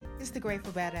It's the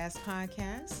Grateful Badass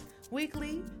Podcast,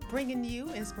 weekly bringing you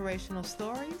inspirational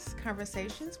stories,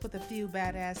 conversations with a few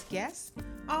badass guests,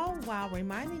 all while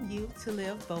reminding you to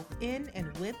live both in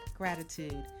and with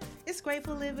gratitude. It's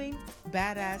Grateful Living,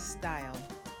 Badass Style.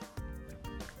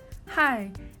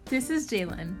 Hi, this is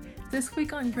Jalen. This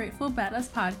week on Grateful Badass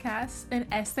Podcast, an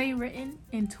essay written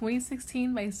in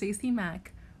 2016 by Stacey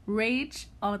Mack, Rage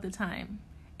All the Time.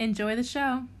 Enjoy the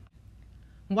show.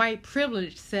 White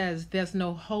privilege says there's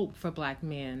no hope for black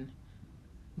men.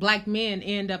 Black men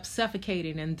end up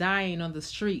suffocating and dying on the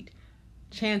street,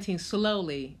 chanting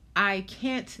slowly, "I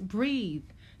can't breathe,"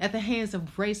 at the hands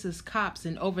of racist cops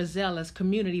and overzealous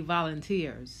community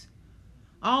volunteers.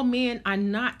 All men are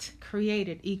not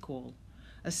created equal.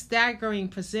 A staggering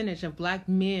percentage of black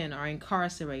men are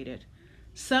incarcerated,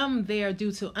 some there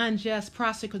due to unjust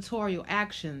prosecutorial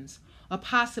actions, or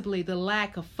possibly the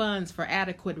lack of funds for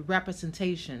adequate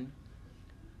representation.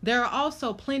 There are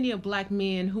also plenty of black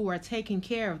men who are taking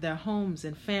care of their homes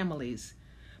and families.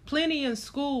 Plenty in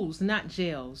schools, not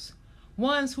jails.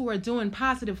 Ones who are doing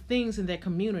positive things in their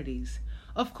communities.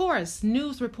 Of course,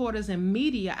 news reporters and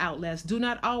media outlets do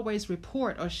not always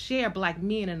report or share black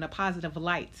men in a positive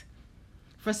light.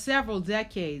 For several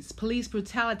decades, police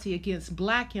brutality against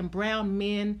black and brown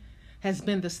men has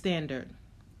been the standard.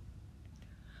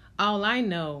 All I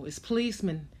know is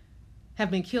policemen have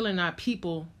been killing our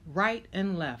people right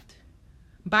and left.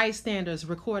 Bystanders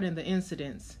recording the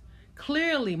incidents.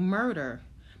 Clearly murder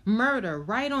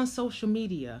right on social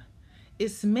media.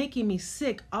 It's making me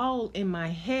sick all in my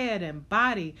head and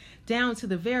body, down to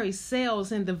the very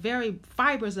cells and the very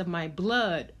fibers of my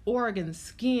blood, organs,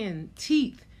 skin,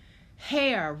 teeth,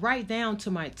 hair, right down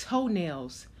to my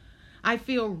toenails. I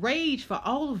feel rage for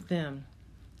all of them.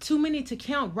 Too many to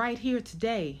count right here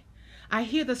today. I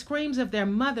hear the screams of their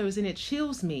mothers and it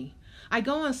chills me. I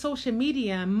go on social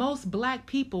media and most black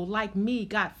people like me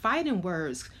got fighting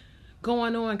words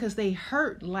going on because they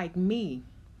hurt like me.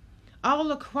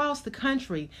 All across the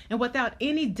country and without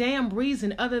any damn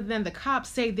reason other than the cops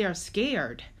say they're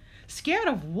scared. Scared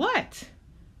of what?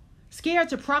 Scared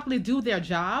to properly do their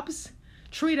jobs?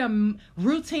 Treat a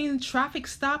routine traffic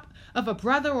stop of a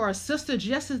brother or a sister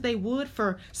just as they would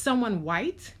for someone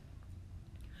white?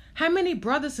 How many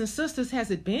brothers and sisters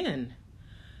has it been?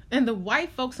 And the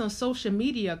white folks on social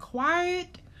media, quieter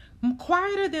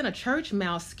than a church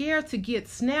mouse, scared to get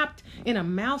snapped in a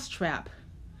mousetrap.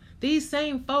 These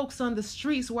same folks on the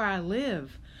streets where I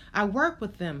live, I work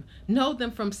with them, know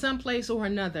them from someplace or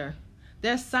another.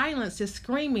 Their silence is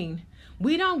screaming,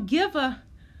 we don't give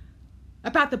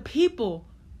about the people,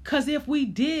 because if we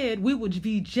did, we would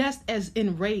be just as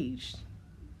enraged.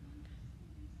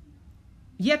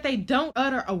 Yet they don't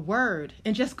utter a word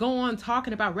and just go on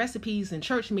talking about recipes and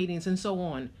church meetings and so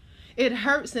on. It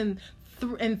hurts and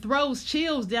throws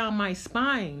chills down my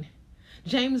spine.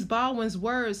 James Baldwin's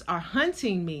words are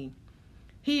haunting me.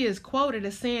 He is quoted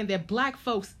as saying that black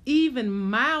folks, even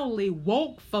mildly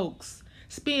woke folks,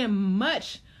 spend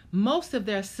most of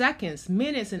their seconds,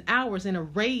 minutes, and hours in a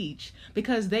rage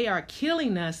because they are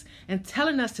killing us and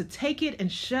telling us to take it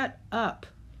and shut up.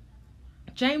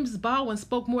 James Baldwin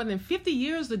spoke more than 50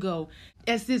 years ago,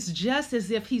 as it's just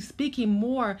as if he's speaking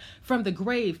more from the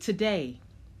grave today.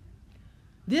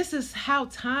 This is how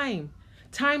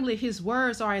timely his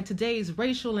words are in today's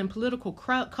racial and political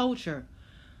culture.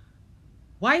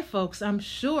 White folks, I'm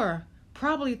sure,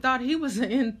 probably thought he was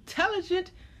an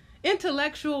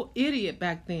intellectual idiot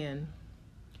back then.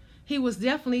 He was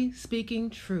definitely speaking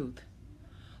truth.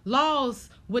 Laws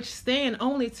which stand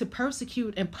only to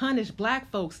persecute and punish black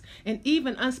folks, and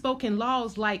even unspoken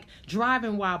laws like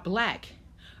driving while black,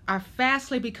 are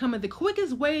fastly becoming the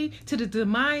quickest way to the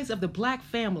demise of the black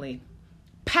family.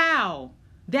 Pow!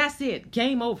 That's it.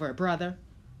 Game over, brother.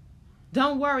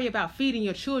 Don't worry about feeding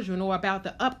your children or about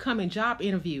the upcoming job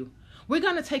interview. We're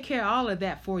going to take care of all of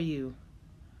that for you.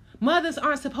 Mothers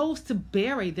aren't supposed to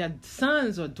bury their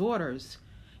sons or daughters.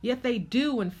 Yet they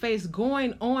do and face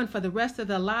going on for the rest of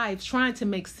their lives trying to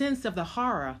make sense of the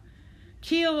horror.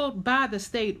 Killed by the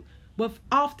state with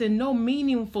often no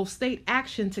meaningful state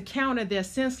action to counter their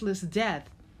senseless death.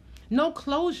 No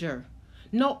closure,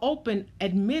 no open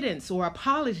admittance or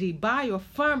apology by or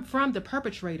from the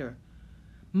perpetrator.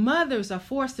 Mothers are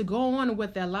forced to go on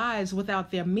with their lives without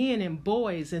their men and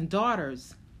boys and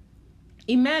daughters.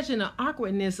 Imagine the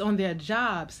awkwardness on their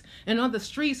jobs and on the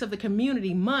streets of the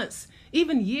community months,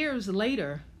 even years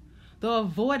later. The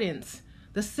avoidance,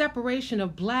 the separation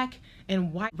of black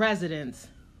and white residents.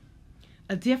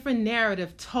 A different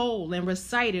narrative told and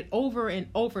recited over and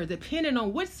over, depending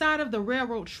on which side of the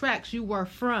railroad tracks you were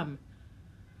from.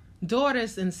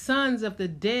 daughters and sons of the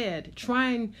dead,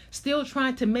 still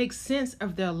trying to make sense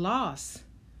of their loss.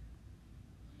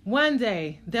 One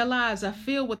day, their lives are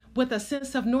filled with a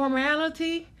sense of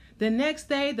normality. The next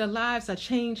day, their lives are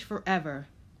changed forever.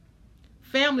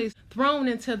 Families thrown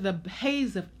into the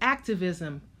haze of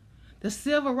activism, the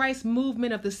civil rights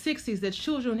movement of the 60s that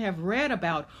children have read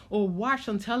about or watched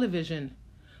on television.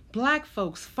 Black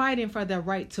folks fighting for their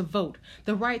right to vote,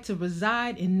 the right to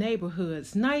reside in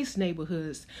neighborhoods, nice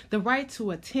neighborhoods, the right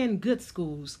to attend good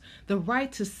schools, the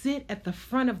right to sit at the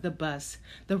front of the bus,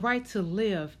 the right to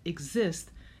live,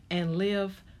 exist, and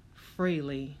live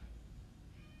freely.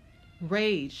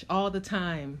 Rage All the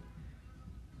Time,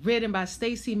 written by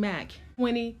Stacey Mack,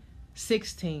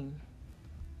 2016.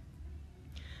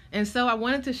 And so I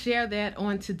wanted to share that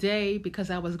on today because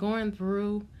I was going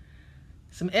through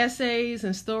some essays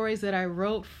and stories that I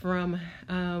wrote from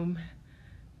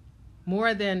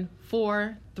more than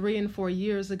 3 and 4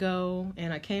 years ago,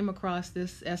 and I came across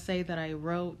this essay that I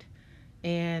wrote,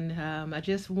 and I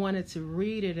just wanted to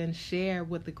read it and share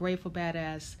with the Grateful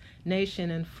Badass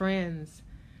Nation and friends.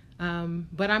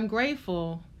 But I'm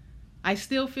grateful. I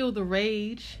still feel the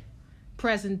rage,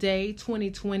 present day,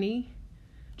 2020,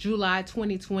 July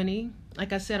 2020.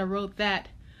 Like I said, I wrote that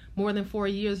more than 4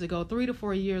 years ago, 3 to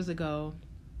 4 years ago,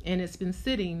 and it's been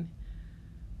sitting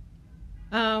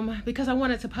because I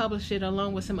wanted to publish it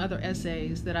along with some other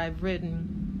essays that I've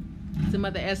written, some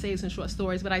other essays and short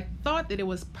stories, but I thought that it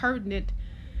was pertinent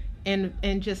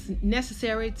and just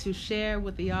necessary to share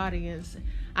with the audience.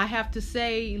 I have to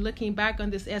say, looking back on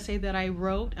this essay that I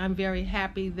wrote, I'm very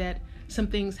happy that some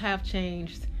things have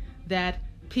changed, that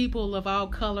people of all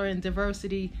color and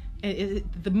diversity,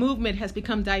 the movement has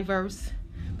become diverse.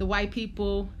 The white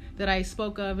people that I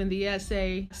spoke of in the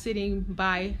essay, sitting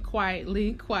by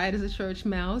quietly, quiet as a church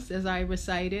mouse as I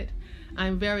recited.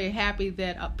 I'm very happy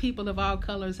that people of all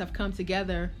colors have come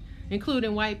together,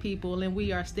 including white people, and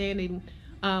we are standing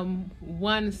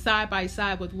one side by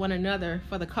side with one another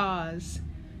for the cause,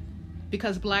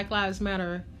 because Black Lives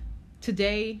Matter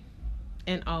today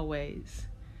and always.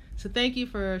 So thank you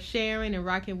for sharing and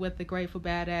rocking with the Grateful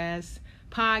Badass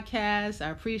podcast. I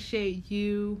appreciate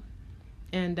you.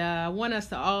 And I want us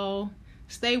to all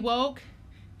stay woke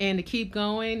and to keep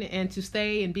going and to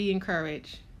stay and be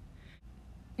encouraged.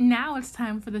 Now it's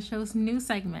time for the show's new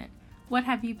segment. What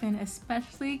have you been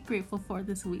especially grateful for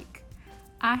this week?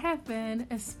 I have been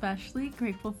especially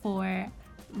grateful for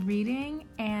reading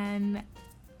and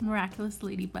Miraculous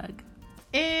Ladybug.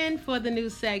 And for the new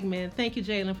segment, thank you,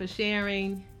 Jalen, for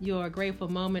sharing your grateful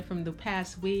moment from the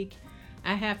past week.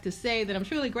 I have to say that I'm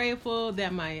truly grateful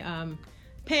that my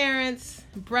parents,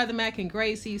 Brother Mac and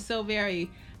Gracie, so very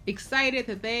excited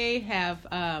that they have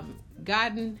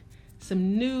gotten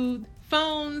some new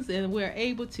phones and we're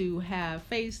able to have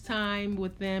FaceTime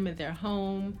with them at their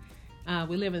home.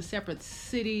 We live in separate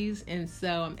cities, and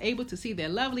so I'm able to see their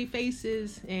lovely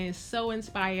faces and so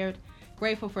inspired.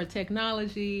 Grateful for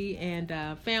technology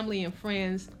and family and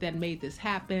friends that made this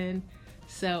happen.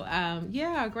 So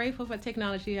grateful for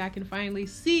technology. I can finally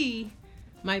see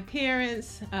my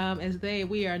parents as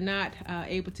we are not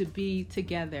able to be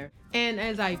together. And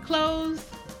as I close,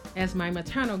 as my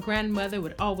maternal grandmother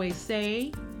would always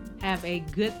say, have a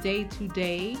good day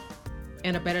today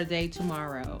and a better day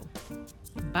tomorrow.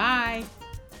 Bye.